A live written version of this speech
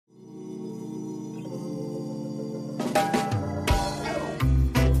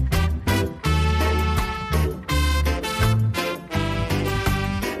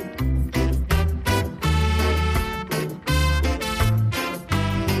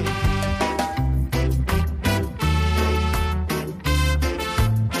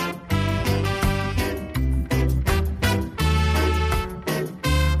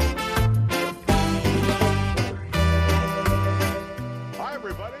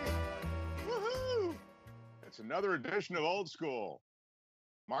another edition of Old School.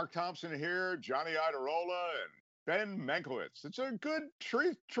 Mark Thompson here, Johnny Iderola, and Ben Mankiewicz. It's a good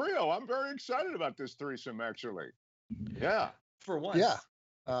trio. I'm very excited about this threesome, actually. Yeah. For once. Yeah.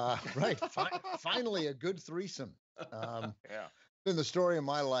 Right. Finally, a good threesome. Yeah. Been the story of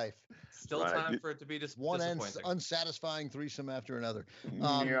my life. Still time for it to be one unsatisfying threesome after another.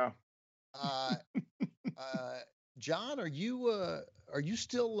 Yeah. John, are you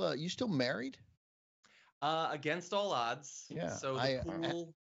still married? Against all odds. Yeah. So the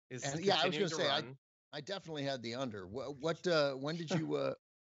pool is. I was going to say I definitely had the under. When did you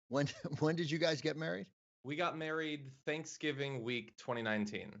when did you guys get married? We got married Thanksgiving week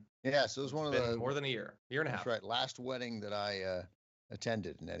 2019. Yeah, so it was one of more than a year and a half. That's right. Last wedding that I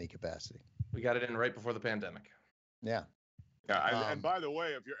attended in any capacity. We got it in right before the pandemic. Yeah. Yeah, and by the way,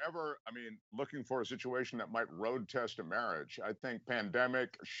 if you're ever, looking for a situation that might road test a marriage, I think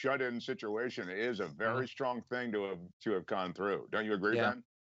pandemic shut-in situation is a very strong thing to have gone through. Don't you agree, Ben?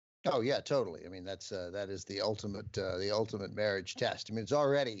 Oh yeah, totally. I mean, that is the ultimate marriage test. I mean, it's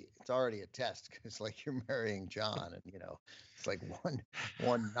already a test. It's like you're marrying John, and it's like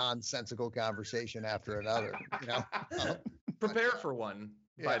one nonsensical conversation after another. Prepare for one.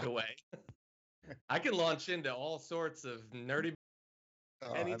 By the way. I can launch into all sorts of nerdy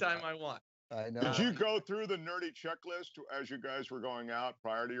anytime I want. I know. Did you go through the nerdy checklist as you guys were going out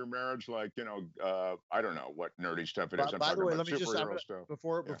prior to your marriage? Like, I don't know what nerdy stuff it is. By the way, let me just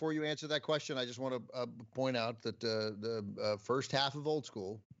before you answer that question, I just want to point out that the first half of Old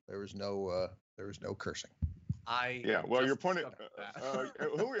School there was no cursing. You're pointing.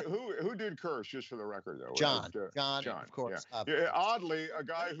 Who did curse? Just for the record, though. John, of course. Yeah. Oddly, a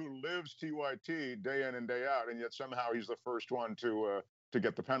guy who lives TYT day in and day out, and yet somehow he's the first one to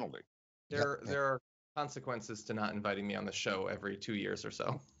get the penalty. There are consequences to not inviting me on the show every 2 years or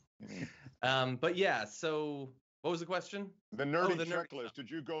so. But yeah. So, what was the question? The nerdy checklist. Did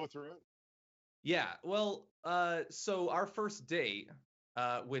you go through it? Yeah. Well, so our first date.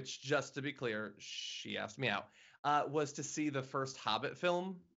 Which, just to be clear, she asked me out, was to see the first Hobbit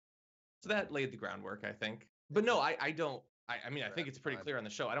film. So that laid the groundwork, I think. But no, I don't. I think it's pretty clear on the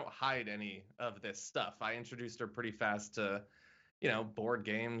show. I don't hide any of this stuff. I introduced her pretty fast to, board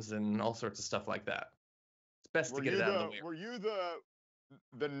games and all sorts of stuff like that. It's best to get it out of the way. Were you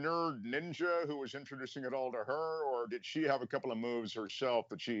the nerd ninja who was introducing it all to her, or did she have a couple of moves herself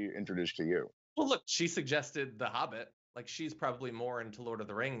that she introduced to you? Well, look, she suggested the Hobbit. Like, she's probably more into Lord of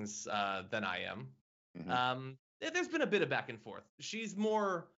the Rings than I am. Mm-hmm. There's been a bit of back and forth. She's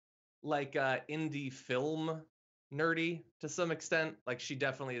more like indie film nerdy to some extent. Like, she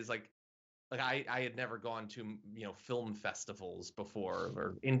definitely is like I had never gone to, film festivals before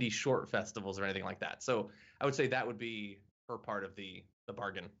or indie short festivals or anything like that. So I would say that would be her part of the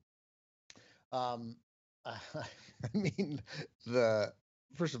bargain.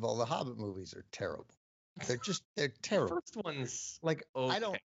 First of all, the Hobbit movies are terrible. They're terrible. The first one's like okay. I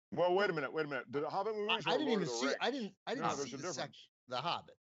don't. Well, wait a minute. The Hobbit movies. I didn't even see. I didn't see the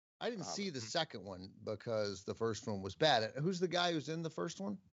Hobbit. I didn't see the second one because the first one was bad. Who's the guy who's in the first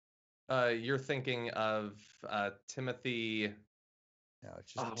one? You're thinking of Timothy. No,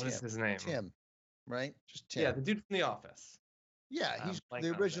 it's just what is his name? Tim, right? Just Tim. Yeah, the dude from The Office. Yeah, he's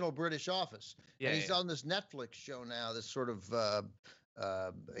the original British Office. Yeah, and he's on this Netflix show now. This sort of.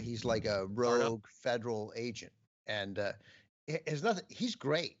 He's like a rogue federal agent, and there's nothing. He's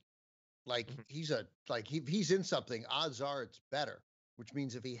great. Like he's in something. Odds are it's better. Which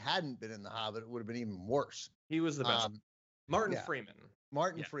means if he hadn't been in The Hobbit, it would have been even worse. He was the best. Martin Freeman.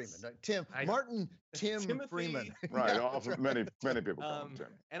 Freeman. Tim Freeman. Right. Many people call him Tim.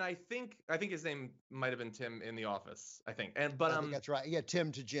 And I think his name might have been Tim in The Office. I think think that's right. Yeah,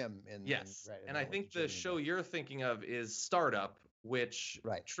 Tim to Jim. I think the show you're thinking of is Startup, which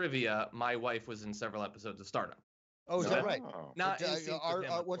trivia. My wife was in several episodes of Startup. Oh, is that right? Not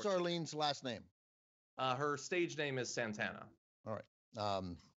what's Arlene's last name? Her stage name is Santana. All right.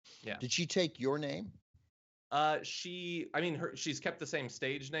 Did she take your name? She's kept the same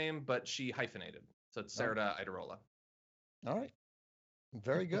stage name, but she hyphenated. So it's Sarah Iderola. All right.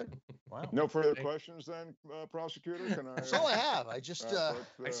 Very good. Wow. No further questions then, prosecutor? That's all I have. I just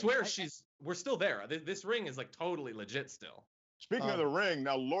I swear we're still there. This ring is like totally legit still. Speaking of the ring,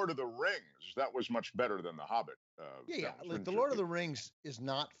 now Lord of the Rings, that was much better than The Hobbit. Like the Lord of the Rings is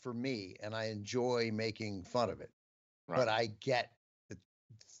not for me, and I enjoy making fun of it. Right. But I get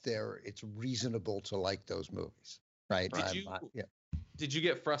that it's reasonable to like those movies, right? Did you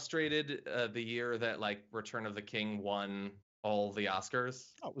get frustrated the year that like Return of the King won all the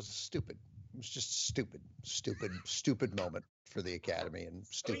Oscars? Oh, it was stupid. It was just stupid moment for the Academy, and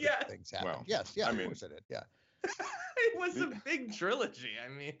stupid things happened. Well, of course I did. Yeah. It was a big trilogy. I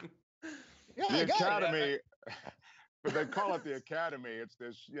mean, the Academy, but they call it the Academy. It's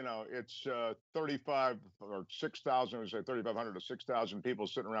this, it's 35 or 6,000, I would say 3,500 to 6,000 people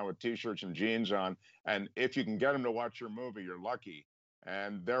sitting around with T-shirts and jeans on. And if you can get them to watch your movie, you're lucky.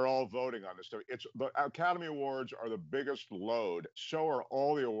 And they're all voting on this stuff. It's the Academy Awards are the biggest load. So are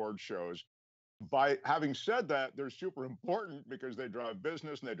all the award shows. By having said that, they're super important because they drive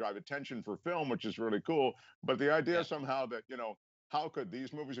business and they drive attention for film, which is really cool. But the idea somehow that, how could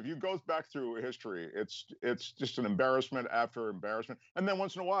these movies, if you go back through history, it's just an embarrassment after embarrassment. And then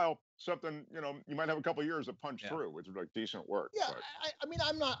once in a while, something, you might have a couple of years to punch through with like decent work. Yeah. I mean,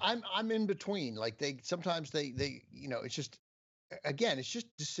 I'm in between. Like sometimes they, it's just, again, it's just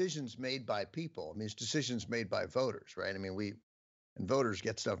decisions made by people. I mean, it's decisions made by voters, right? I mean, and voters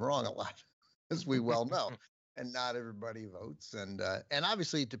get stuff wrong a lot, as we well know. And not everybody votes, and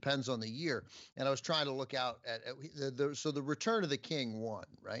obviously it depends on the year. And I was trying to look out at so the Return of the King won,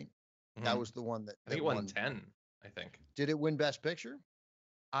 right? Mm-hmm. That was the one that I think it won 10. I think. Did it win Best Picture?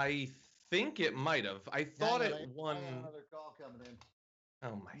 I think it might have. I thought it won. Another call coming in.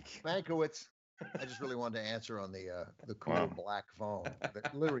 Oh my God. Mankiewicz. I just really wanted to answer on the cool black phone.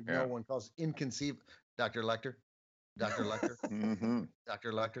 Literally, no one calls. Inconceivable. Dr. Lecter. Mm-hmm.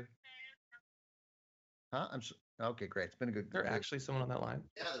 Dr. Lecter. Huh? Okay, great. It's been a good. There's actually someone on that line.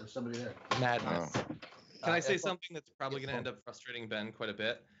 Yeah, there was somebody there. Madness. Can I say something that's probably going to end up frustrating Ben quite a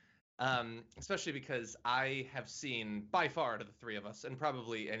bit? Especially because I have seen, by far, to the three of us, and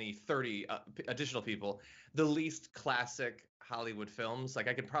probably any 30 additional people, the least classic Hollywood films. Like,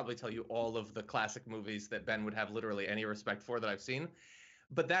 I could probably tell you all of the classic movies that Ben would have literally any respect for that I've seen.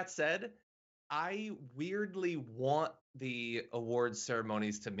 But that said, I weirdly want the awards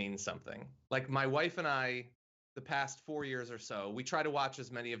ceremonies to mean something. Like, my wife and I, the past 4 years or so, we try to watch as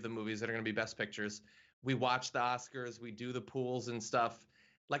many of the movies that are going to be Best Pictures. We watch the Oscars, we do the pools and stuff.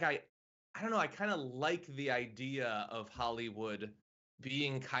 Like, I don't know, I kind of like the idea of Hollywood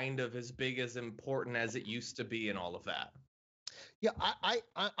being kind of as big, as important as it used to be and all of that. Yeah, I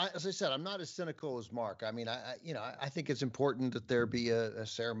as I said, I'm not as cynical as Mark. I mean, I think it's important that there be a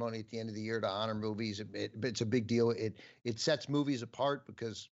ceremony at the end of the year to honor movies. It's a big deal. It sets movies apart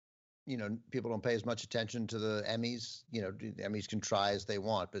because, people don't pay as much attention to the Emmys. The Emmys can try as they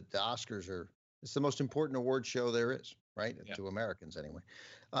want, but the Oscars it's the most important award show there is, right? Yeah. To Americans anyway.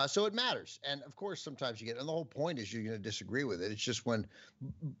 So it matters. And of course, sometimes and the whole point is you're going to disagree with it. It's just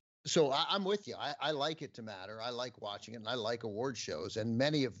so I'm with you. I like it to matter. I like watching it, and I like award shows, and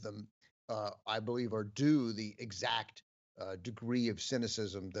many of them, I believe, are due the exact degree of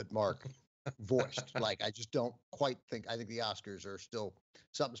cynicism that Mark voiced. Like, I just don't quite think. I think the Oscars are still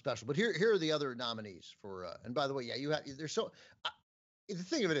something special. But here are the other nominees for. And by the way, there's so. The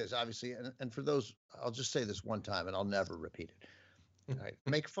thing of it is, obviously, and for those, I'll just say this one time, and I'll never repeat it. I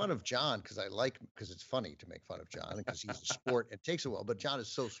make fun of John because it's funny to make fun of John, and because he's a sport. It takes a while, but John is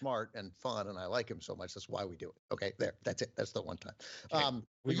so smart and fun, and I like him so much. That's why we do it. Okay, there. That's it. That's the one time. Okay.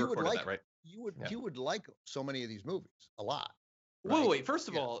 You would like that, right? You would like so many of these movies a lot. Right? Wait. First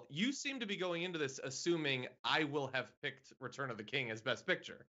of all, you seem to be going into this assuming I will have picked Return of the King as Best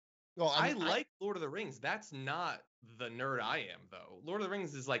Picture. Well, I like Lord of the Rings. That's not the nerd I am, though. Lord of the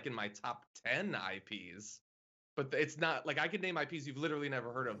Rings is like in my top 10 IPs. But it's not like I could name IPs you've literally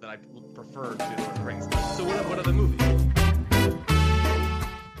never heard of that I prefer to Lord of the Rings. So what are the movies?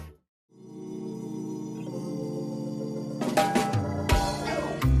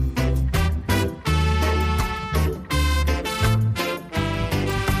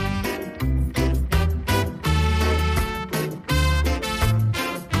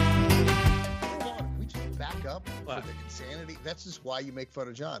 We just back up for the insanity. That's just why you make fun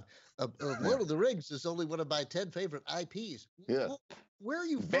of John. Lord of the Rings is only one of my 10 favorite IPs. Yeah. Where are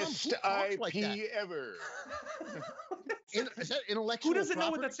you from? Best IP like ever. Is that intellectual Who doesn't property?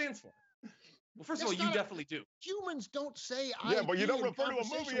 know what that stands for? Well, first of all, you definitely do. Humans don't say IP. Yeah, but you don't refer to a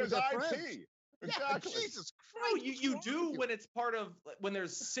movie as IP. Exactly. Yeah, Jesus Christ. No, you do when it's part of, when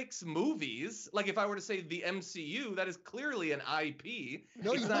there's 6 movies. Like, if I were to say the MCU, that is clearly an IP.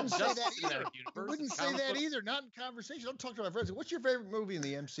 No, you wouldn't say that either. You wouldn't say that either. Not in conversation. I'm talking to my friends. What's your favorite movie in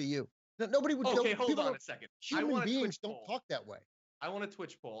the MCU? No, nobody would. Okay, hold on a second. Human beings don't talk that way. I want a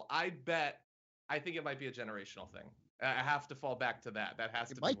Twitch poll. I think it might be a generational thing. I have to fall back to that. That has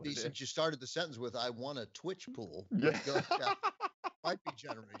to be. It might be, since you started the sentence with "I want a Twitch pool." Yeah. Might be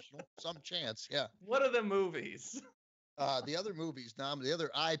generational. Some chance, yeah. What are the movies? The other movies, the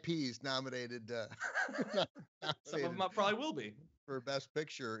other IPs nominated. Some of them probably will be for Best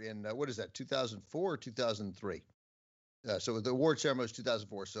Picture in what is that? 2004 or 2003? So the award ceremony was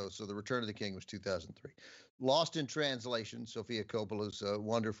 2004. So the Return of the King was 2003. Lost in Translation, Sofia Coppola's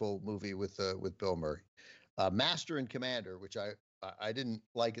wonderful movie with Bill Murray. Master and Commander, which I didn't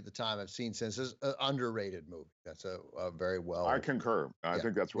like at the time. I've seen since. Is an underrated movie. That's a very well. I concur. I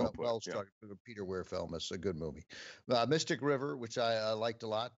think that's well put. Well struck. Yeah. Peter Weir film. It's a good movie. Mystic River, which I liked a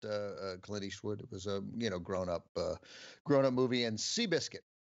lot. Clint Eastwood. It was a grown up movie. And Seabiscuit.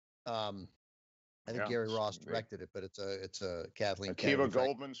 I think Gary Ross directed it, but it's a Kathleen Akiva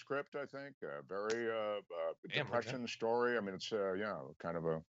Goldman script. I think very depression story. I mean, it's kind of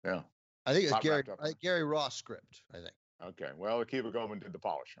a I think it's Gary Ross script. I think. Okay, well, Akiva Goldman did the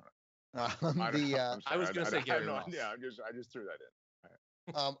polish on it. I was going to say Gary Ross. Yeah, I just threw that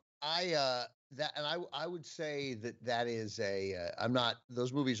in. I would say that is I'm not.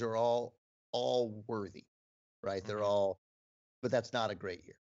 Those movies are all worthy, right? They're all, but that's not a great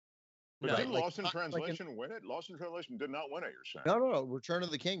year. But didn't Lost in Translation win it? Lost in Translation did not win it, you're saying? No. Return of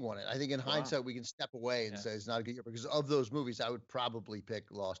the King won it. I think in hindsight, we can step away and say it's not a good year because of those movies, I would probably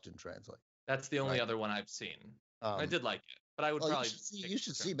pick Lost in Translation. That's the only other one I've seen. I did like it, but I would probably. You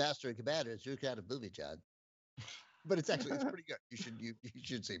should see Master and Commander. It's your kind of movie, John. But it's pretty good. You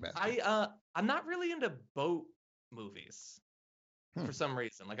should see Master. I'm not really into boat movies. For some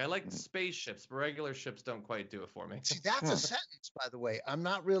reason, like I like spaceships, but regular ships don't quite do it for me. See, that's a sentence, by the way. I'm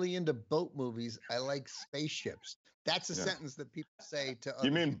not really into boat movies. I like spaceships. That's a sentence that people say to.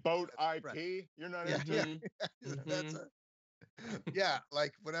 You mean boat IP? You're not into.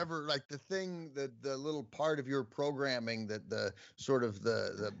 Like whatever, like the thing, the little part of your programming that the sort of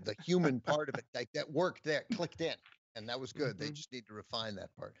the human part of it, like that worked there, clicked in, and that was good. They just need to refine that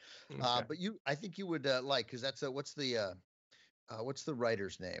part. Okay. But I think you would like, because that's what's the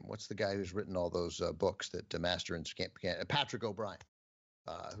writer's name? What's the guy who's written all those books that Master and Patrick O'Brian,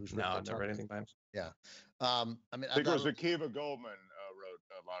 who's written I've never read anything by him. Yeah. I think it was Akiva Goldman wrote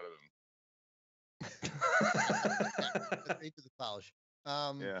a lot of them. Into the polish.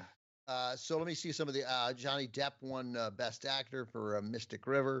 So let me see some of the Johnny Depp won Best Actor for Mystic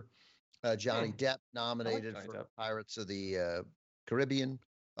River. Johnny Depp nominated for Pirates of the Caribbean.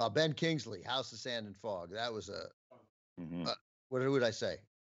 Ben Kingsley, House of Sand and Fog. That was what would I say?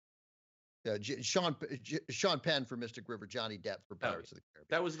 Sean Penn for Mystic River. Johnny Depp for Pirates of the Caribbean.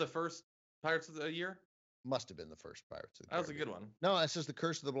 That was the first Pirates of the year. Must have been the first Pirates of the Caribbean. That was a good one. No, that's just The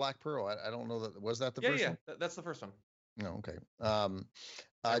Curse of the Black Pearl. I don't know that. Was that the first one? Yeah, that's the first one. No, okay.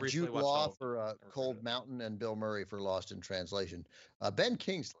 Jude Law for Cold Mountain and Bill Murray for Lost in Translation. Ben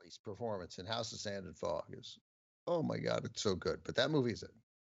Kingsley's performance in House of Sand and Fog is, oh my God, it's so good. But that movie's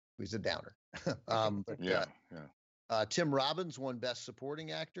a downer. Tim Robbins won Best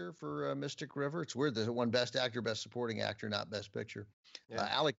Supporting Actor for Mystic River. It's weird that it won Best Actor, Best Supporting Actor, not Best Picture. Yeah.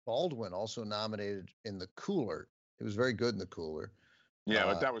 Alec Baldwin also nominated in The Cooler. It was very good in The Cooler. Yeah,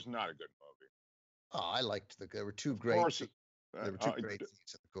 but that was not a good movie. Oh, I liked there were two great. There were two great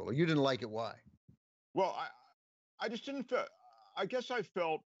scenes in The Cooler. You didn't like it. Why? Well, I just didn't feel. I guess I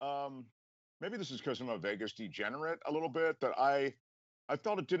felt maybe this is because I'm a Vegas degenerate a little bit, that I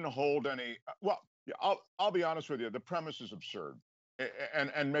felt it didn't hold any. Well. Yeah, I'll be honest with you. The premise is absurd,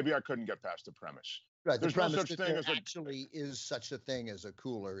 and maybe I couldn't get past the premise. Right, there's no such thing as is such a thing as a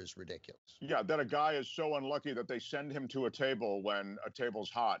cooler is ridiculous. Yeah, that a guy is so unlucky that they send him to a table when a table's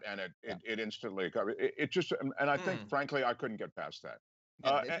hot, and it instantly. It just, and I think frankly I couldn't get past that.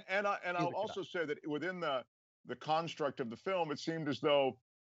 And I'll also say that within the construct of the film, it seemed as though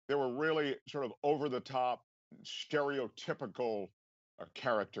there were really sort of over the top, stereotypical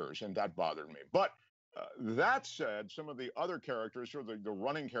characters, and that bothered me. But that said, some of the other characters, or the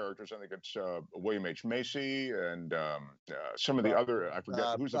running characters, I think it's William H. Macy and some of the other, I forget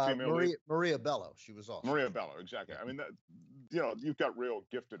who's the female lead. Maria Bello. She was awesome. Maria Bello, exactly. I mean, you've got real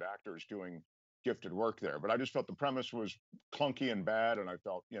gifted actors doing gifted work there, but I just felt the premise was clunky and bad, and I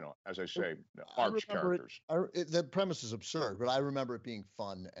felt, as I say, arch characters. The premise is absurd, but I remember it being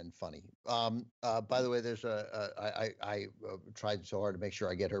fun and funny. By the way, there's I tried so hard to make sure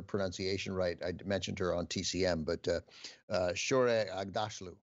I get her pronunciation right. I mentioned her on TCM, but Shohreh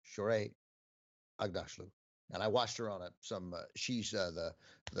Aghdashloo, and I watched her on she's the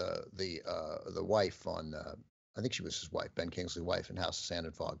wife on. I think she was his wife, Ben Kingsley's wife, in House of Sand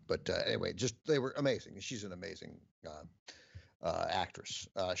and Fog. But anyway, they were amazing. She's an amazing actress.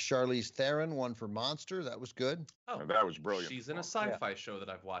 Charlize Theron won for Monster. That was good. Oh, that was brilliant. She's in a sci-fi show that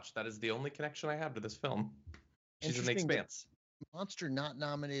I've watched. That is the only connection I have to this film. She's in The Expanse. Monster not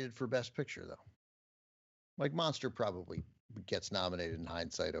nominated for Best Picture, though. Like, Monster probably gets nominated in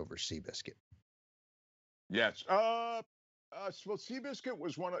hindsight over Seabiscuit. Yes. Well, Seabiscuit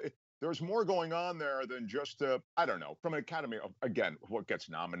was one of... there's more going on there than just I don't know, from an Academy. Again, what gets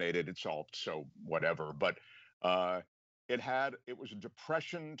nominated, it's all so whatever. But it was a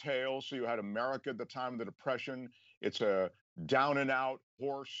Depression tale. So you had America at the time of the Depression. It's a down and out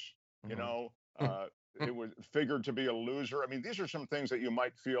horse, you know. It was figured to be a loser. I mean, these are some things that you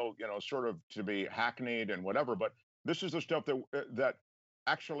might feel, you know, sort of to be hackneyed and whatever. But this is the stuff that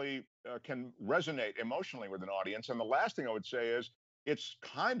actually can resonate emotionally with an audience. And the last thing I would say is it's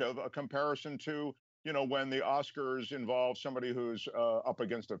kind of a comparison to, you know, when the Oscars involve somebody who's up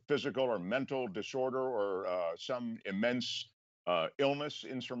against a physical or mental disorder or some immense illness,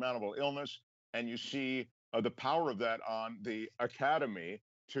 insurmountable illness, and you see the power of that on the Academy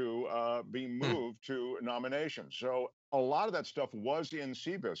to be moved to nominations. So a lot of that stuff was in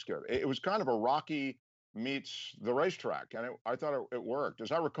Seabiscuit. It was kind of a Rocky meets the racetrack, and I thought it worked.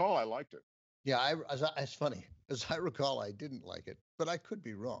 As I recall, I liked it. Yeah, it's funny. As I recall, I didn't like it, but I could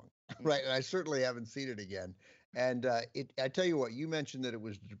be wrong, right? And I certainly haven't seen it again. And I tell you what, you mentioned that it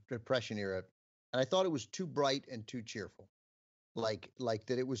was Depression era, and I thought it was too bright and too cheerful, like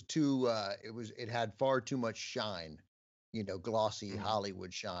that it was too. It had far too much shine. You know, glossy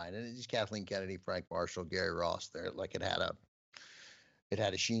Hollywood shine, and it's Kathleen Kennedy, Frank Marshall, Gary Ross there. Like it had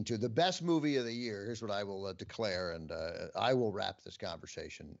a sheen to it. The best movie of the year. Here's what I will declare, and I will wrap this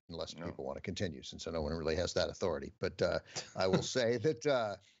conversation unless people want to continue, since no one really has that authority. But I will say that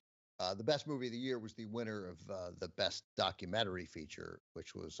the best movie of the year was the winner of the best documentary feature,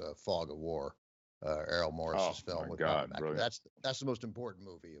 which was Fog of War, Errol Morris's film. Oh my God, that's the most important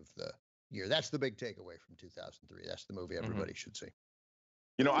movie of the year. That's the big takeaway from 2003. That's the movie everybody should see.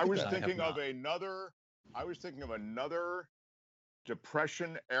 You know, I was thinking of another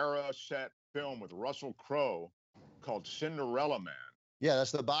Depression era set film with Russell Crowe called Cinderella Man. Yeah,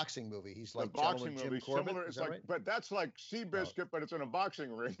 that's the boxing movie. He's like the boxing movie, Jim Corbett. Similar, it's like, right? But that's like Seabiscuit, but it's in a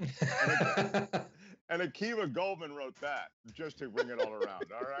boxing ring. And Akiva Goldman wrote that just to bring it all around.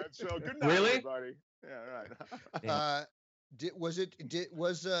 All right, so good night, everybody. Yeah, right.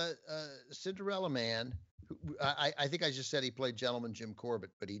 Was Cinderella Man? I think I just said he played Gentleman Jim Corbett,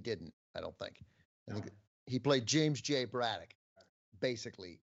 but he didn't. I don't think. I think he played James J. Braddock.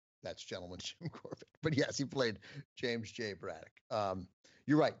 Basically, that's Gentleman Jim Corbett. But yes, he played James J. Braddock.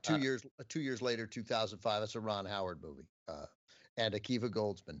 You're right. 2 years later, 2005. That's a Ron Howard movie. And Akiva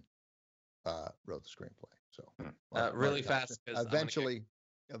Goldsman wrote the screenplay. So really fast.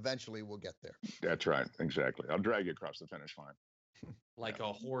 Eventually, we'll get there. That's right. Exactly. I'll drag you across the finish line. Like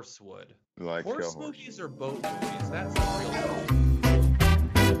a horse would. Like horse movies or boat movies? That's the real problem.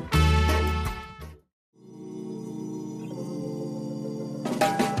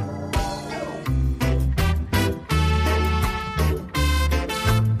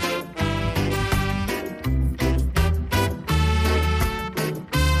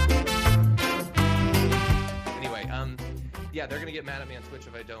 Yeah, they're gonna get mad at me on Twitch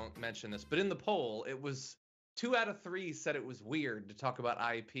if I don't mention this. But in the poll, it was 2 out of 3 said it was weird to talk about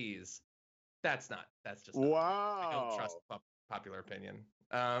IPs. That's just wow. I don't trust popular opinion.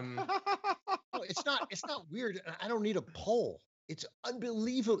 It's not weird. I don't need a poll. It's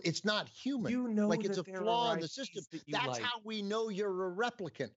unbelievable. It's not human. You know, like it's a flaw in the system. That's how we know you're a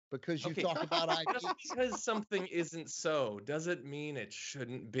replicant, because you talk about IPs. Just because something isn't so doesn't mean it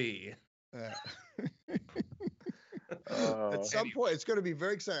shouldn't be. At some point, it's going to be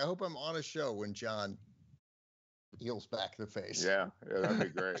very exciting. I hope I'm on a show when John peels back the face. Yeah, that'd be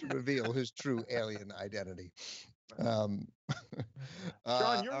great. To reveal his true alien identity. John,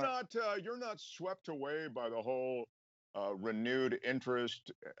 you're not swept away by the whole renewed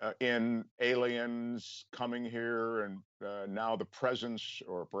interest in aliens coming here, and now the presence,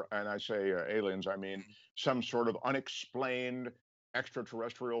 and I say aliens, I mean some sort of unexplained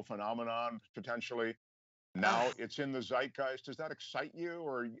extraterrestrial phenomenon potentially. Now it's in the zeitgeist. Does that excite you,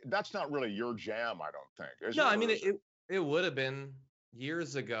 or that's not really your jam? I don't think. No, I mean it would have been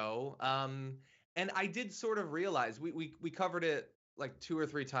years ago. And I did sort of realize we covered it like 2 or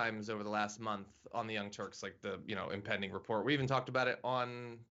 3 times over the last month on the Young Turks, like the impending report. We even talked about it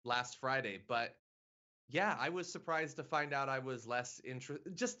on last Friday. But yeah, I was surprised to find out I was less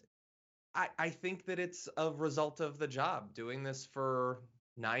interested. Just I think that it's a result of the job doing this for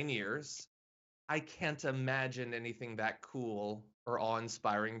 9 years. I can't imagine anything that cool or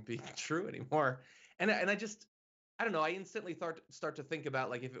awe-inspiring being true anymore. And I don't know. I instantly start to think about,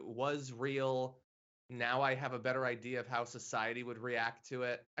 like, if it was real, now I have a better idea of how society would react to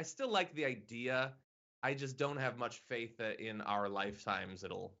it. I still like the idea. I just don't have much faith that in our lifetimes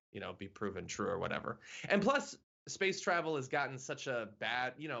it'll, be proven true or whatever. And plus, space travel has gotten such a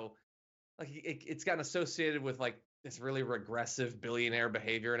bad, like it's gotten associated with like this really regressive billionaire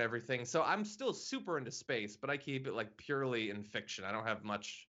behavior and everything. So I'm still super into space, but I keep it like purely in fiction. I don't have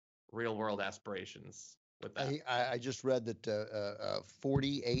much real world aspirations with that. I just read that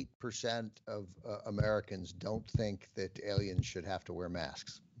 48% of Americans don't think that aliens should have to wear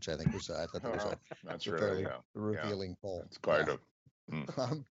masks, which I think was I thought that was that's a really revealing poll. It's quite a.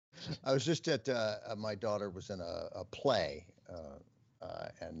 I was just at my daughter was in a play,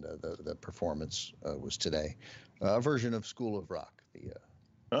 and the performance was today, a version of School of Rock.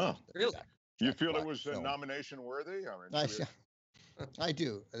 Really? You feel it was nomination worthy? I mean, I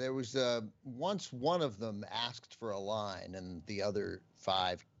do. There was once one of them asked for a line, and the other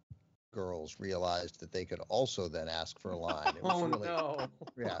 5 girls realized that they could also then ask for a line. It was no!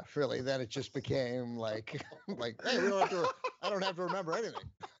 Yeah, really. Then it just became like, hey, we don't have to. I don't have to remember anything.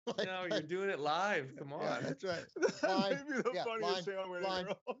 No, you're doing it live. Come on. Yeah, that's right. Line, maybe the funniest thing I'm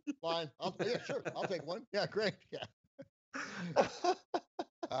line. Yeah, sure. I'll take one. Yeah, great. Yeah.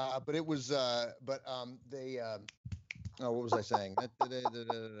 But it was. They. Oh, what was I saying? Who cares?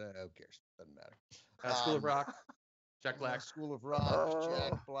 Doesn't matter. School of Rock. Jack Black. School of Rock.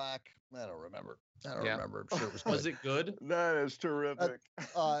 Jack Black. I don't remember. I'm sure it was good. Was it good? That is terrific.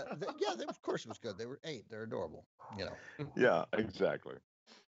 Of course it was good. They were 8. They're adorable. Yeah, exactly.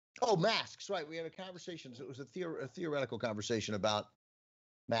 Oh, masks. Right. We had a conversation. It was a theoretical conversation about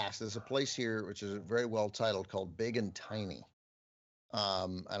masks. There's a place here which is very well titled called Big and Tiny. I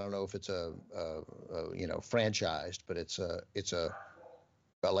don't know if it's a franchised, but it's a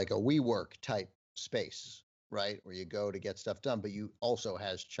like a WeWork type space, right, where you go to get stuff done, but you also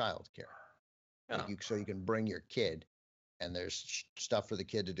has childcare. So you can bring your kid, and there's stuff for the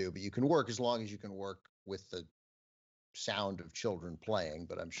kid to do, but you can work as long as you can work with the sound of children playing.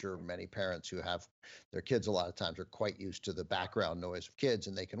 But I'm sure many parents who have their kids a lot of times are quite used to the background noise of kids,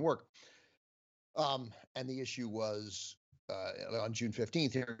 and they can work. And the issue was on June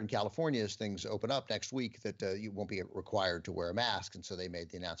 15th here in California, as things open up next week, that you won't be required to wear a mask. And so they made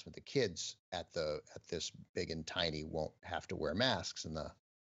the announcement the kids at this Big and Tiny won't have to wear masks. And the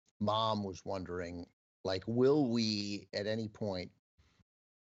mom was wondering, like, will we at any point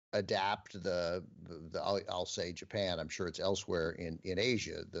adapt I'll say Japan, I'm sure it's elsewhere in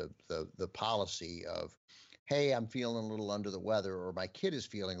Asia, the policy of, hey, I'm feeling a little under the weather, or my kid is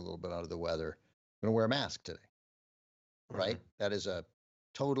feeling a little bit under the weather, I'm going to wear a mask today. Right? Mm-hmm. That is a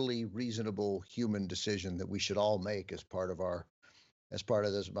totally reasonable human decision that we should all make as part of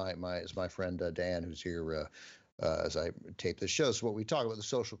this. My friend Dan, who's here as I tape this show, so what we talk about, the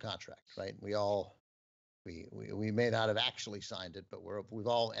social contract, right? We may not have actually signed it, but we've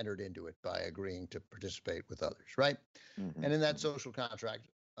all entered into it by agreeing to participate with others, right? Mm-hmm. And in that social contract,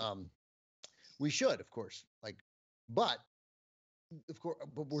 we should, of course, but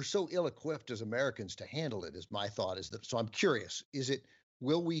we're so ill-equipped as Americans to handle it, is my thought. So I'm curious,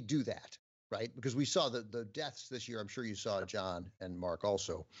 will we do that, right? Because we saw the deaths this year. I'm sure you saw, John and Mark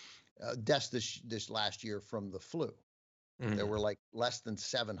also, deaths this last year from the flu. Mm-hmm. There were like less than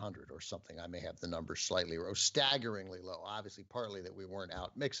 700 or something. I may have the numbers slightly low, staggeringly low. Obviously, partly that we weren't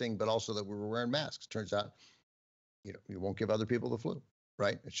out mixing, but also that we were wearing masks. Turns out, you won't give other people the flu.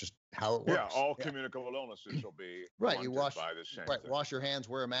 Right, it's just how it works. Yeah, all communicable illnesses will be right. You wash by the same right. thing. Wash your hands,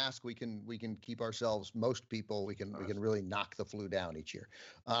 wear a mask. We can keep ourselves. Most people, we can really knock the flu down each year.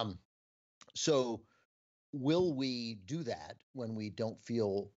 So, will we do that when we don't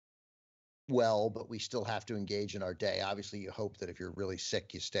feel well, but we still have to engage in our day? Obviously, you hope that if you're really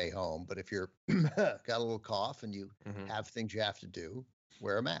sick, you stay home. But if you're got a little cough and you have things you have to do,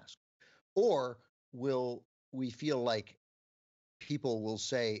 wear a mask. Or will we feel like people will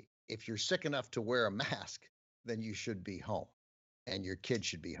say, if you're sick enough to wear a mask, then you should be home and your kid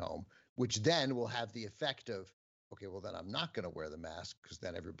should be home, which then will have the effect of, okay, well, then I'm not going to wear the mask, because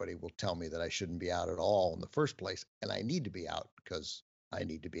then everybody will tell me that I shouldn't be out at all in the first place. And I need to be out because I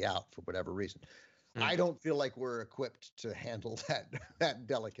need to be out for whatever reason. Mm-hmm. I don't feel like we're equipped to handle that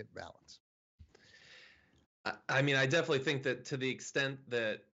delicate balance. I mean, I definitely think that to the extent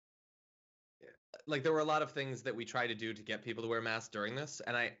that, like, there were a lot of things that we try to do to get people to wear masks during this.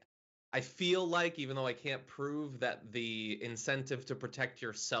 And I feel like, even though I can't prove that the incentive to protect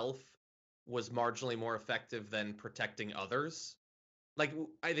yourself was marginally more effective than protecting others, like,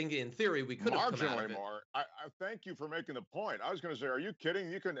 I think in theory we could have come out of it. More. I thank you for making the point. I was going to say, are you kidding?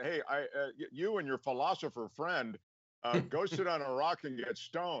 You and your philosopher friend go sit on a rock and get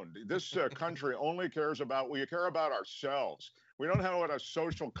stoned. This country only cares about, we care about ourselves. We don't know what a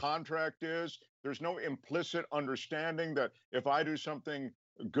social contract is. There's no implicit understanding that if I do something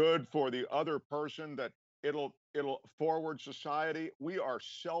good for the other person, that it'll forward society. We are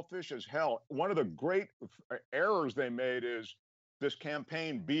selfish as hell. One of the great errors they made is this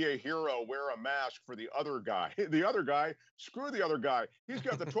campaign, be a hero, wear a mask for the other guy. The other guy, screw the other guy. He's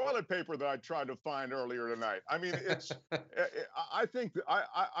got the toilet paper that I tried to find earlier tonight. I mean, it's, I think,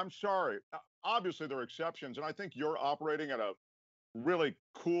 I'm sorry. Obviously, there are exceptions. And I think you're operating at a really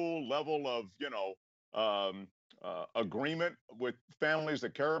cool level of, agreement with families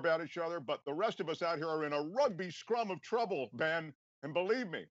that care about each other. But the rest of us out here are in a rugby scrum of trouble, Ben. And believe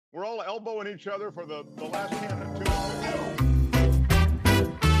me, we're all elbowing each other for the last can of two.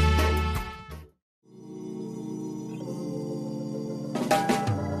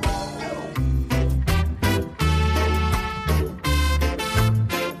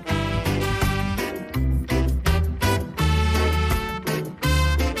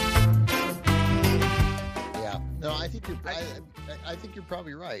 I think you're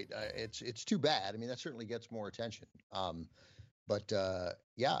probably right. It's too bad. I mean, that certainly gets more attention. But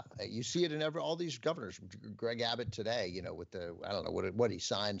yeah, you see it in all these governors. Greg Abbott today, with I don't know what he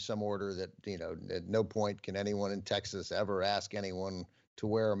signed some order that, at no point can anyone in Texas ever ask anyone to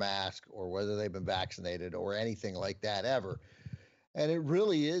wear a mask or whether they've been vaccinated or anything like that ever. And it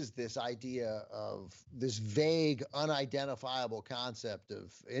really is this idea of this vague, unidentifiable concept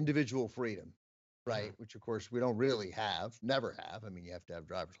of individual freedom. Right, which of course we don't really never have. I mean, you have to have a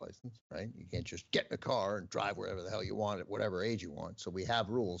driver's license, right? You can't just get in a car and drive wherever the hell you want at whatever age you want. So we have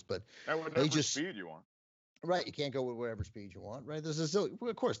rules, but at whatever speed you want. Right, you can't go with whatever speed you want, right?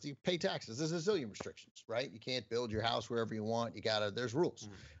 Of course, you pay taxes. There's a zillion restrictions, right? You can't build your house wherever you want. There's rules,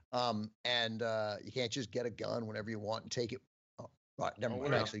 and you can't just get a gun whenever you want and take it. Oh, right, never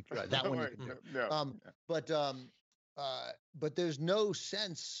mind. Actually, that one you can do. But there's no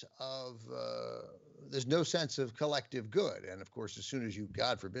sense of collective good, and of course, as soon as you,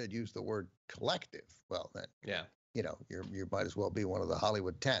 God forbid, use the word collective, well, then you might as well be one of the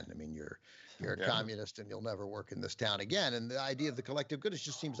Hollywood 10. I mean, you're a communist, and you'll never work in this town again. And the idea of the collective good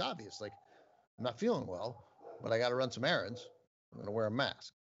just seems obvious. Like, I'm not feeling well, but I got to run some errands. I'm going to wear a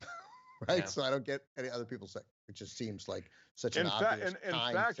mask, right? So I don't get any other people sick. It just seems like such an obvious. In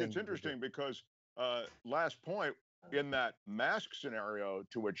fact, it's interesting because last point. In that mask scenario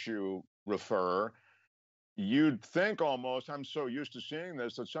to which you refer, you'd think almost, I'm so used to seeing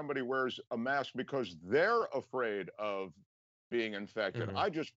this, that somebody wears a mask because they're afraid of being infected.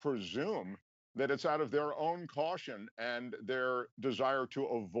 I just presume that it's out of their own caution and their desire to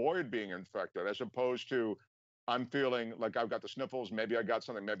avoid being infected, as opposed to, I'm feeling like I've got the sniffles, maybe I got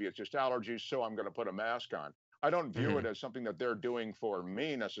something, maybe it's just allergies, so I'm going to put a mask on. I don't view it as something that they're doing for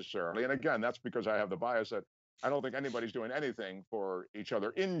me necessarily. And again, that's because I have the bias that I don't think anybody's doing anything for each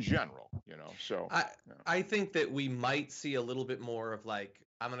other in general, so. I think that we might see a little bit more of like,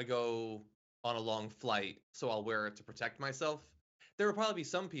 I'm going to go on a long flight, so I'll wear it to protect myself. There will probably be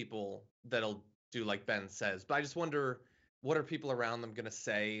some people that'll do like Ben says, but I just wonder, what are people around them going to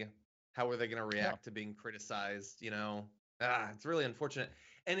say? How are they going to react to being criticized? It's really unfortunate.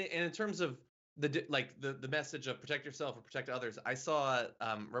 And in terms of the message of protect yourself or protect others, I saw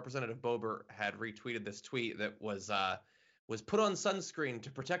Representative Boebert had retweeted this tweet that was put on sunscreen to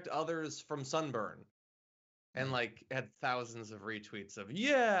protect others from sunburn, and had thousands of retweets of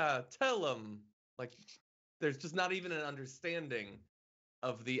tell them. Like, there's just not even an understanding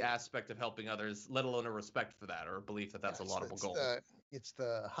of the aspect of helping others, let alone a respect for that or a belief that that's a laudable goal. It's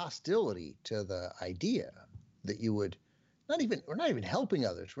the hostility to the idea that you would. We're not even helping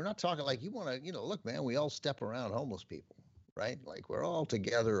others. We're not talking like you want to, look, man, we all step around homeless people, right? Like, we're all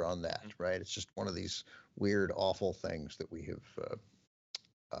together on that, right? It's just one of these weird, awful things that we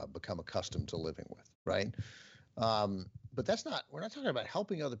have become accustomed to living with, right? But we're not talking about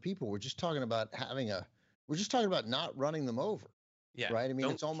helping other people. We're just talking about we're just talking about not running them over. Yeah. Right. I mean,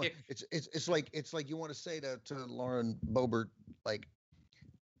 it's almost, it's like you want to say to Lauren Boebert, like,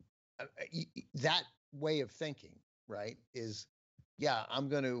 that way of thinking, right, is, I'm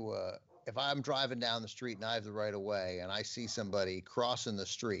going to, if I'm driving down the street and I have the right of way and I see somebody crossing the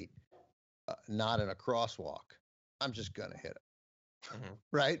street, not in a crosswalk, I'm just going to hit it,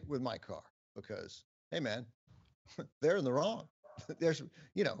 right, with my car, because, hey, man, they're in the wrong. There's,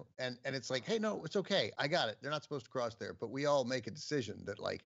 and it's like, hey, no, it's okay. I got it. They're not supposed to cross there. But we all make a decision that,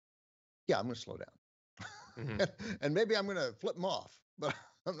 like, I'm going to slow down. And maybe I'm going to flip them off, but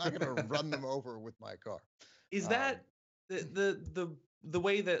I'm not going to run them over with my car. Is that the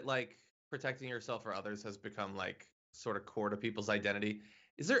way that, like, protecting yourself or others has become, like, sort of core to people's identity?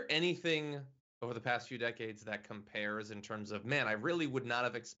 Is there anything over the past few decades that compares in terms of, man, I really would not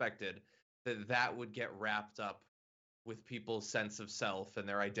have expected that would get wrapped up with people's sense of self and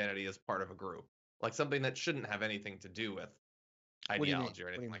their identity as part of a group? like something that shouldn't have anything to do with ideology or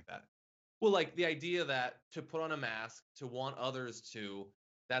anything like that. Well, like the idea that to put on a mask, to want others to,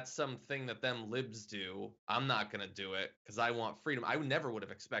 that's something that them libs do. I'm not going to do it because I want freedom. I never would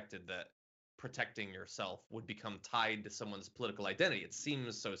have expected that protecting yourself would become tied to someone's political identity. It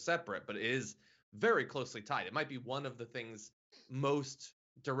seems so separate, but it is very closely tied. It might be one of the things most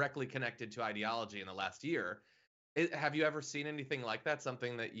directly connected to ideology in the last year. Have you ever seen anything like that?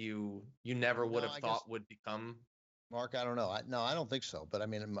 Something that you never would have thought would become? Mark, I don't know. I don't think so. But I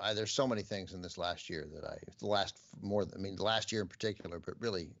mean, there's so many things in this last year that the last year in particular, but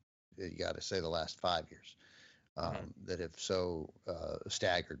really, you got to say the last 5 years that have so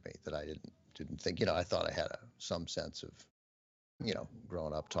staggered me that I didn't think. I thought I had some sense of,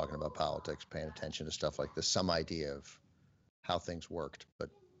 growing up talking about politics, paying attention to stuff like this, some idea of how things worked. But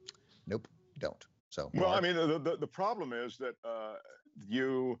nope, don't. So well, Mark? I mean, the problem is that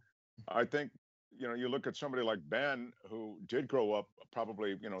I think. You look at somebody like Ben, who did grow up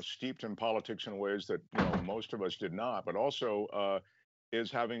probably, steeped in politics in ways that, most of us did not, but also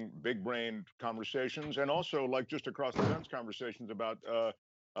is having big-brained conversations, and also like just across the fence conversations about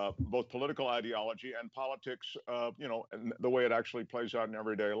both political ideology and politics, and the way it actually plays out in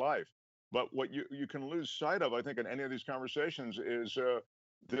everyday life. But what you can lose sight of, I think, in any of these conversations is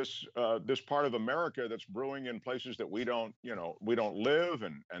this part of America that's brewing in places that we don't live,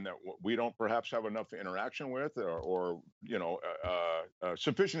 and that we don't perhaps have enough interaction with, or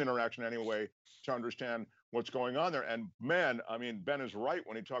sufficient interaction anyway to understand what's going on there. And man, I mean, Ben is right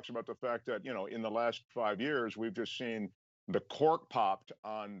when he talks about the fact that in the last 5 years we've just seen the cork popped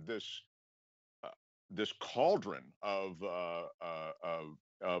on this cauldron of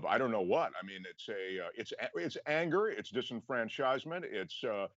I don't know what. I mean, it's anger, it's disenfranchisement, it's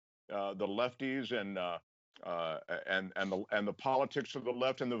the lefties and the politics of the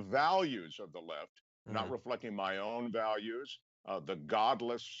left and the values of the left, not reflecting my own values. The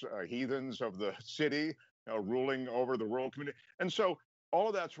godless heathens of the city ruling over the rural community, and so all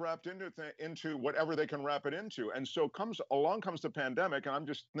of that's wrapped into whatever they can wrap it into. And so along comes the pandemic, and I'm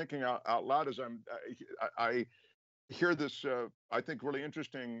just thinking out loud as I hear this, I think, really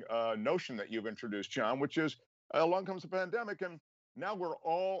interesting notion that you've introduced, John, which is along comes the pandemic, and now we're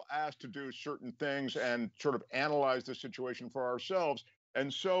all asked to do certain things and sort of analyze the situation for ourselves.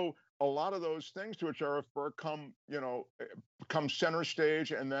 And so a lot of those things to which I refer come center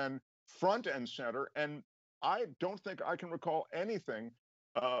stage and then front and center. And I don't think I can recall anything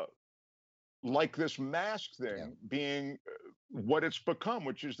like this mask thing being what it's become,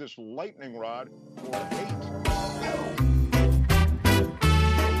 which is this lightning rod for hate.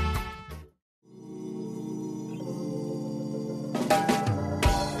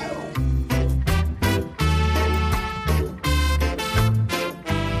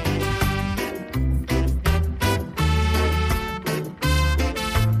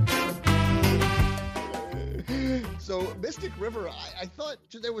 Mystic River, I thought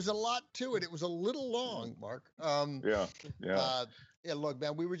there was a lot to it. It was a little long, Mark. Yeah. Look,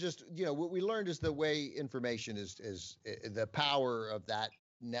 man, we were just, what we learned is the way information is the power of that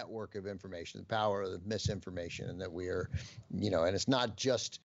network of information, the power of the misinformation, and that we are, and it's not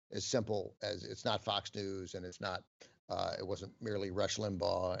just as simple as it's not Fox News, and it's not. It wasn't merely Rush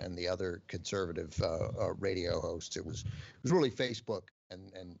Limbaugh and the other conservative radio hosts. It was really Facebook.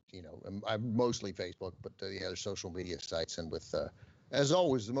 And I'm mostly Facebook, but the other social media sites. And with, as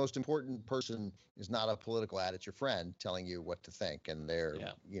always, the most important person is not a political ad; it's your friend telling you what to think. And they're,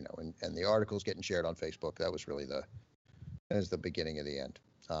 and the articles getting shared on Facebook. That was really the beginning of the end.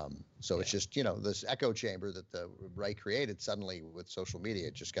 So it's just this echo chamber that the right created suddenly with social media.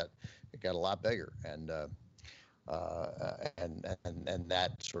 It got a lot bigger, and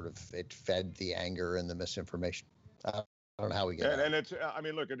that sort of it fed the anger and the misinformation. I don't know how we get and it's, I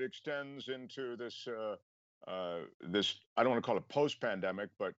mean, look, it extends into this this, I don't want to call it post-pandemic,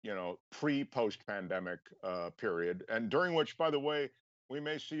 but pre-post-pandemic period, and during which, by the way, we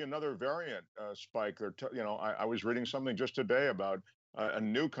may see another variant spike. I was reading something just today about a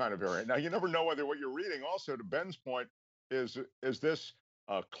new kind of variant. Now, you never know whether what you're reading, also to Ben's point, is this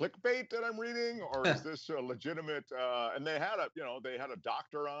clickbait that I'm reading, or is this a legitimate? And they had a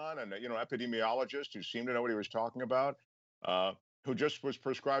doctor on, and epidemiologist who seemed to know what he was talking about. Who just was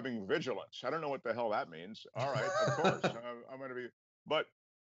prescribing vigilance. I don't know what the hell that means. All right, of course, I'm going to be. But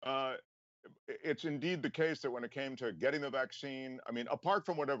it's indeed the case that when it came to getting the vaccine, I mean, apart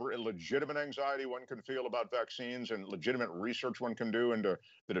from whatever illegitimate anxiety one can feel about vaccines and legitimate research one can do into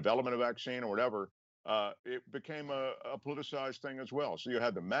the development of vaccine or whatever, it became a politicized thing as well. So you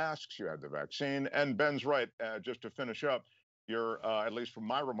had the masks, you had the vaccine, and Ben's right, just to finish up, you're at least from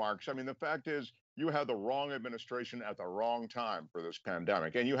my remarks. I mean, the fact is, you had the wrong administration at the wrong time for this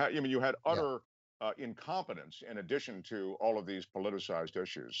pandemic, and you had utter incompetence in addition to all of these politicized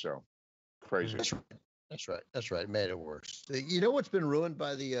issues. So crazy. That's right. Made it worse. You know what's been ruined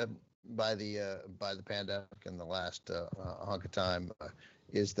by the pandemic in the last hunk of time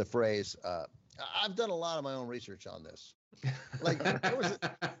is the phrase. I've done a lot of my own research on this. Like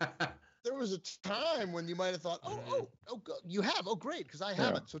there was a time when you might have thought, oh, you have, great, because I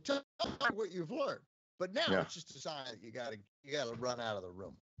haven't. So tell me what you've learned. But now it's just a sign that you gotta run out of the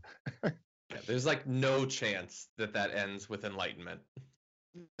room. There's like no chance that ends with enlightenment.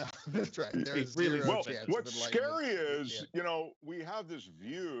 No, that's right. There's what's scary is, we have this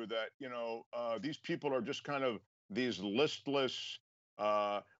view that, these people are just kind of these listless,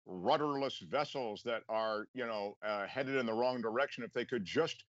 rudderless vessels that are, headed in the wrong direction. If they could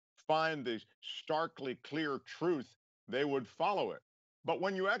just find the starkly clear truth, they would follow it. But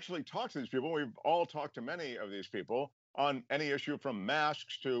when you actually talk to these people, we've all talked to many of these people on any issue from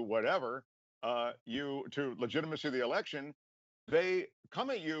masks to whatever, to legitimacy of the election, they come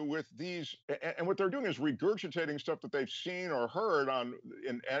at you with these, and what they're doing is regurgitating stuff that they've seen or heard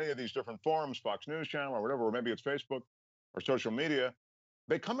in any of these different forums, Fox News Channel or whatever, or maybe it's Facebook or social media.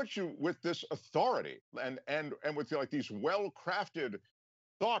 They come at you with this authority and with like these well-crafted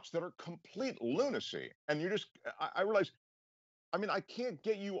thoughts that are complete lunacy. And I realize, I mean, I can't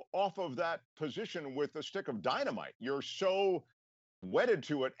get you off of that position with a stick of dynamite. You're so wedded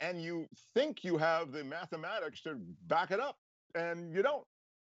to it, and you think you have the mathematics to back it up, and you don't.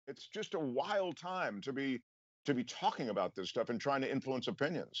 It's just a wild time to be talking about this stuff and trying to influence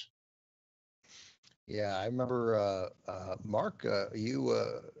opinions. Yeah, I remember, Mark,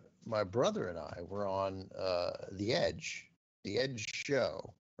 my brother and I were on The Edge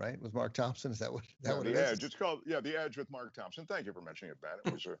show, right, with Mark Thompson. Is that what The Edge? It's called, The Edge with Mark Thompson. Thank you for mentioning it, Ben.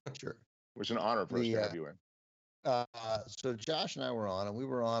 It was sure. It was an honor for us to have you in. So Josh and I were on, and we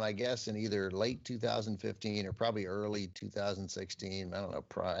were on, I guess, in either late 2015 or probably early 2016. I don't know.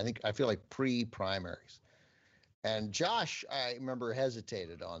 I feel like pre-primaries. And Josh, I remember,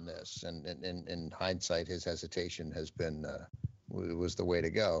 hesitated on this, and in hindsight, his hesitation has been was the way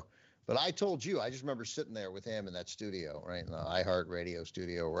to go. But I told you, I just remember sitting there with him in that studio, right, in the iHeartRadio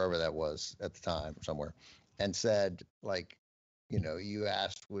studio, wherever that was at the time, somewhere, and said, like, you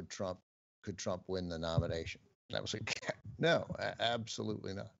asked, could Trump win the nomination? And I was like, no,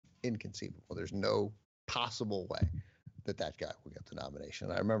 absolutely not. Inconceivable. There's no possible way that guy will get the nomination.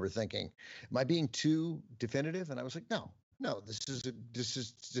 And I remember thinking, am I being too definitive? And I was like, no, this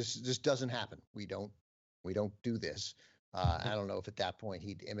doesn't happen. We don't do this. I don't know if at that point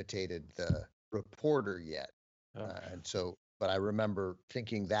he'd imitated the reporter yet. But I remember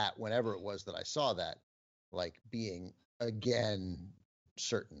thinking that whenever it was that I saw that, like, being again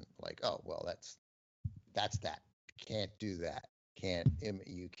certain, like, oh, well, that's that. Can't do that.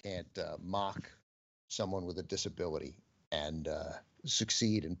 You can't mock someone with a disability and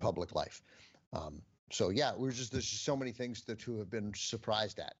succeed in public life. So yeah, there's just so many things to have been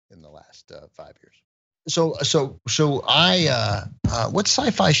surprised at in the last 5 years. So I what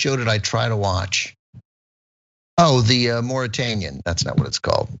sci-fi show did I try to watch? Oh, the Mauritanian. That's not what it's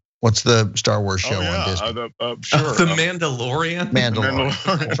called. What's the Star Wars show on Disney? Sure. The Mandalorian.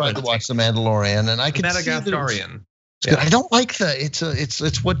 I tried to watch The Mandalorian, and I could Madagascarian. Yeah. I don't like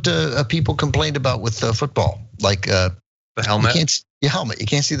it's what people complained about with football, like the helmet. You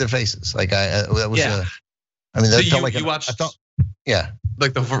can't see their faces. Like that was. Yeah. That felt like you watched. I thought, yeah.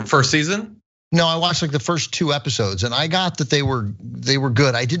 Like the first season. No, I watched like the first 2 episodes, and I got that they were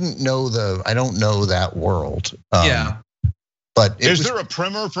good. I don't know that world. Yeah. But is there a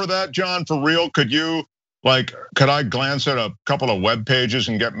primer for that, John? For real? Could I glance at a couple of web pages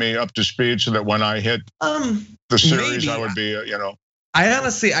and get me up to speed so that when I hit the series, maybe. I would be, I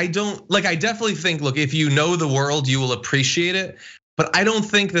honestly, I don't, I definitely think, look, if you know the world, you will appreciate it. But I don't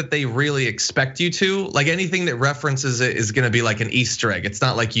think that they really expect you to. Like, anything that references it is going to be like an Easter egg. It's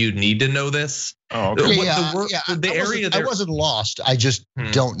not like you need to know this. Oh, okay. I wasn't lost. I just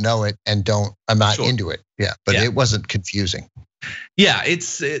don't know it and I'm not into it. Yeah, but it wasn't confusing. Yeah,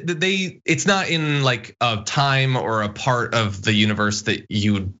 it's not in like a time or a part of the universe that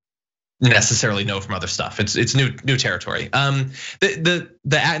you would necessarily know from other stuff. It's new territory.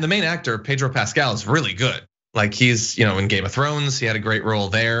 The main actor, Pedro Pascal, is really good. Like, he's, in Game of Thrones, he had a great role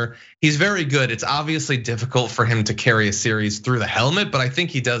there. He's very good. It's obviously difficult for him to carry a series through the helmet, but I think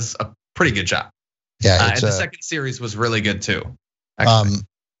he does a pretty good job. Yeah, and the second series was really good too. Actually.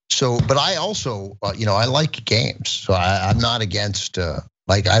 But I also, I like games, so I'm not against. I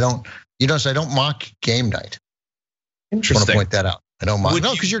don't mock game night. Interesting. I want to point that out. I don't mind.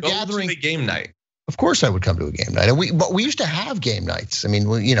 No, because you're gathering a game night. Of course, I would come to a game night, and but we used to have game nights. I mean,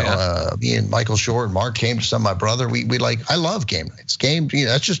 me and Michael Shore and Mark came to some. My brother, we I love game nights.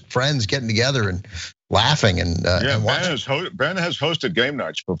 That's just friends getting together and laughing and and Ben has hosted game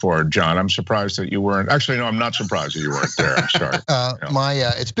nights before, John. I'm surprised that you weren't. Actually, no, I'm not surprised that you weren't there. I'm sorry.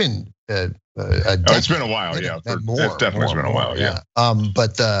 It's been it's been a while. Yeah, it's definitely been a while. Yeah.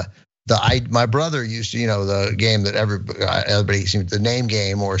 But my brother used to, the game that everybody seems, the name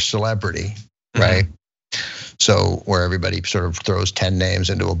game or celebrity. Right. So where everybody sort of throws 10 names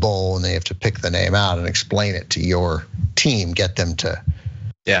into a bowl and they have to pick the name out and explain it to your team, get them to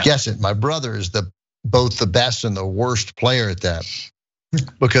guess it. My brother is both the best and the worst player at that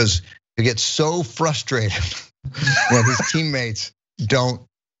because he gets so frustrated when his teammates don't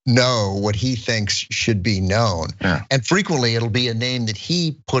know what he thinks should be known. Yeah. And frequently it'll be a name that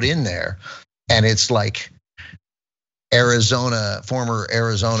he put in there and it's like former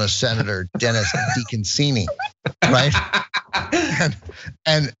Arizona Senator Dennis DeConcini, right?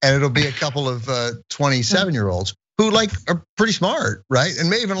 and it'll be a couple of 27-year-olds who are pretty smart, right? And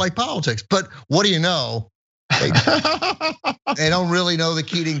may even like politics. But what do you know? They don't really know the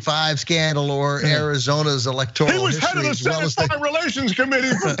Keating 5 scandal or Arizona's electoral history. He was head of the Senate Foreign Relations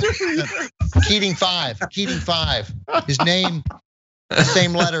Committee for 2 years. Keating 5. His name, the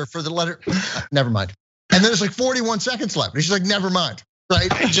same letter for the letter. Never mind. And then there's 41 seconds left. And he's like, never mind,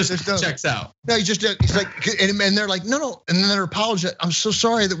 right? He just checks out. No, he's like, and they're like, no. And then they're apologizing. I'm so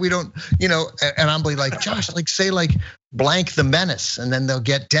sorry that we don't, and I'm like, Josh, say blank the menace. And then they'll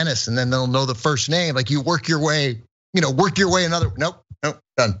get Dennis and then they'll know the first name. You work your way, another, nope,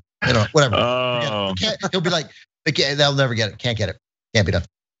 done. Whatever. Oh. He'll be like, they'll never get it. Can't get it. Can't be done.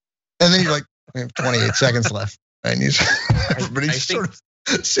 And then you're like, we have 28 seconds left. And everybody sort of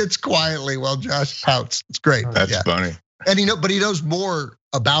sits quietly while Josh pouts. It's great. That's funny. And but he knows more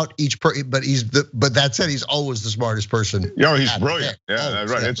about each person. But that said, he's always the smartest person. He's brilliant. Yeah,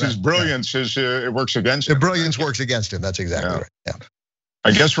 that's right. It's his brilliance. It works against him. The brilliance works against him. That's exactly right. Yeah.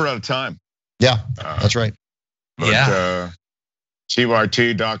 I guess we're out of time. Yeah, that's right. But,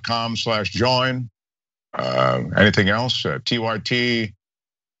 TYT.com/join. Anything else? TYT.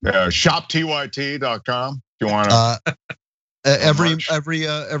 ShopTYT.com. If you want to.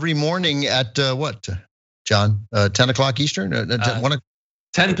 Every morning at what, John? 10 o'clock Eastern.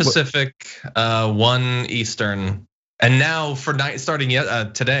 10 Pacific, 1 Eastern, and now starting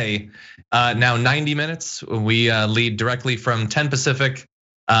today, now 90 minutes. We lead directly from 10 Pacific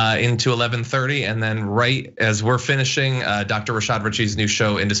into 11:30, and then right as we're finishing, Dr. Rashad Ritchie's new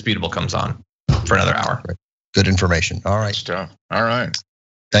show Indisputable comes on for another hour. Good information. All right. Stuff. All right.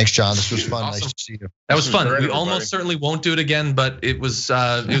 Thanks, John. This was fun. Awesome. Nice to see you. That was fun. We almost certainly won't do it again, but it was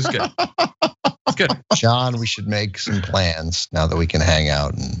good. It's good. John, we should make some plans now that we can hang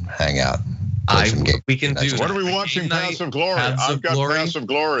out. We can do. What are we watching? Paths of Glory. I've got Paths of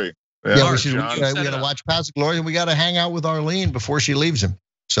Glory. Yeah, we got to watch Paths of Glory, and we got to hang out with Arlene before she leaves him.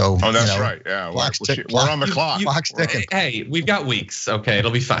 So. Oh, that's right. Yeah, we're on the clock. Clock's ticking. Hey, we've got weeks. Okay,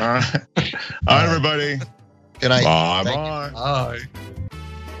 it'll be fine. All right, everybody. Good night. Bye. Bye.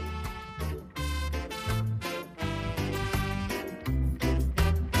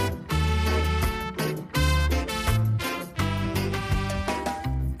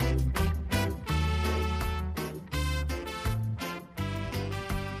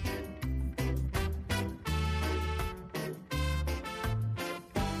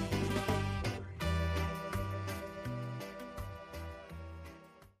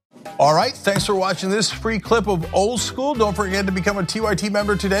 All right, thanks for watching this free clip of Old School. Don't forget to become a TYT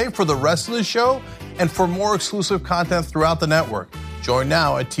member today for the rest of the show and for more exclusive content throughout the network. Join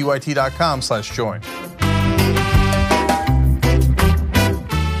now at tyt.com/join.